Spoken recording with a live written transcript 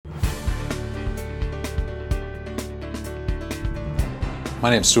My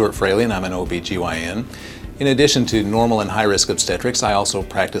name is Stuart Fraley and I'm an OB/GYN. In addition to normal and high-risk obstetrics, I also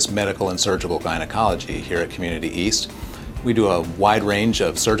practice medical and surgical gynecology here at Community East. We do a wide range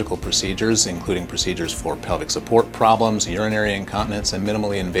of surgical procedures, including procedures for pelvic support problems, urinary incontinence, and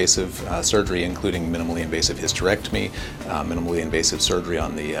minimally invasive surgery, including minimally invasive hysterectomy, minimally invasive surgery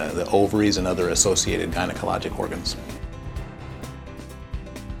on the ovaries and other associated gynecologic organs.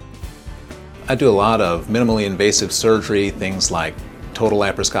 I do a lot of minimally invasive surgery, things like total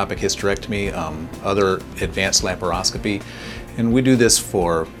laparoscopic hysterectomy, other advanced laparoscopy, and we do this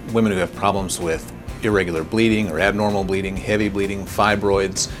for women who have problems with irregular bleeding or abnormal bleeding, heavy bleeding,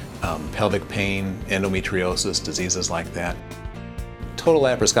 fibroids, pelvic pain, endometriosis, diseases like that. Total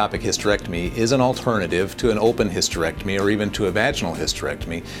laparoscopic hysterectomy is an alternative to an open hysterectomy or even to a vaginal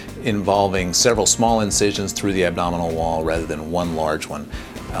hysterectomy involving several small incisions through the abdominal wall rather than one large one.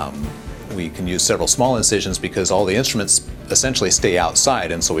 We can use several small incisions because all the instruments essentially stay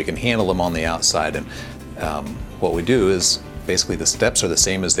outside, and so we can handle them on the outside. And what we do is basically the steps are the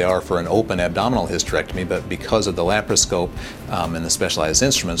same as they are for an open abdominal hysterectomy, but because of the laparoscope and the specialized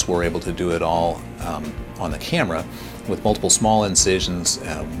instruments, we're able to do it all on the camera with multiple small incisions.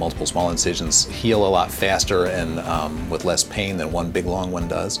 Multiple small incisions heal a lot faster and with less pain than one big long one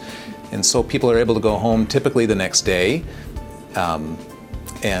does. And so people are able to go home typically the next day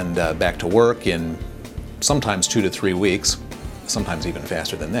and back to work in sometimes 2 to 3 weeks, sometimes even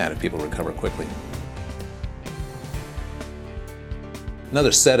faster than that if people recover quickly.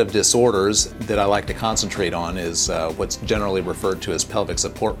 Another set of disorders that I like to concentrate on is what's generally referred to as pelvic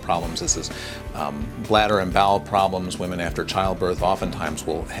support problems. This is bladder and bowel problems. Women after childbirth oftentimes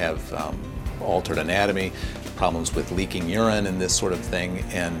will have altered anatomy, problems with leaking urine and this sort of thing,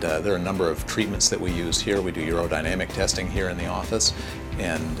 and there are a number of treatments that we use here. We do urodynamic testing here in the office,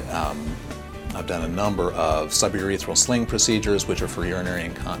 and I've done a number of suburethral sling procedures, which are for urinary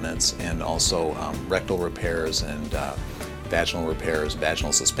incontinence, and also rectal repairs and vaginal repairs,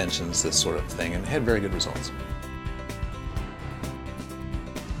 vaginal suspensions, this sort of thing, and had very good results.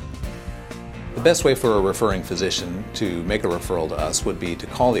 The best way for a referring physician to make a referral to us would be to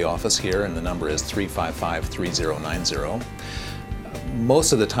call the office here, and the number is 355-3090.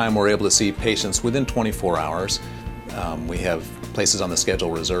 Most of the time we're able to see patients within 24 hours. We have places on the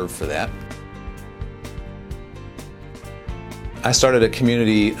schedule reserved for that. I started at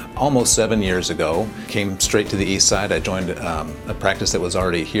Community almost 7 years ago, came straight to the east side. I joined a practice that was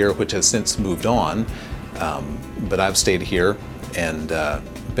already here, which has since moved on, but I've stayed here and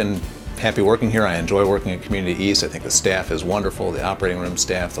been happy working here. I enjoy working at Community East. I think the staff is wonderful, the operating room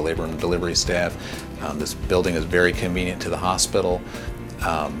staff, the labor and delivery staff. This building is very convenient to the hospital.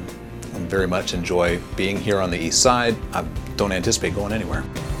 I very much enjoy being here on the east side. I don't anticipate going anywhere.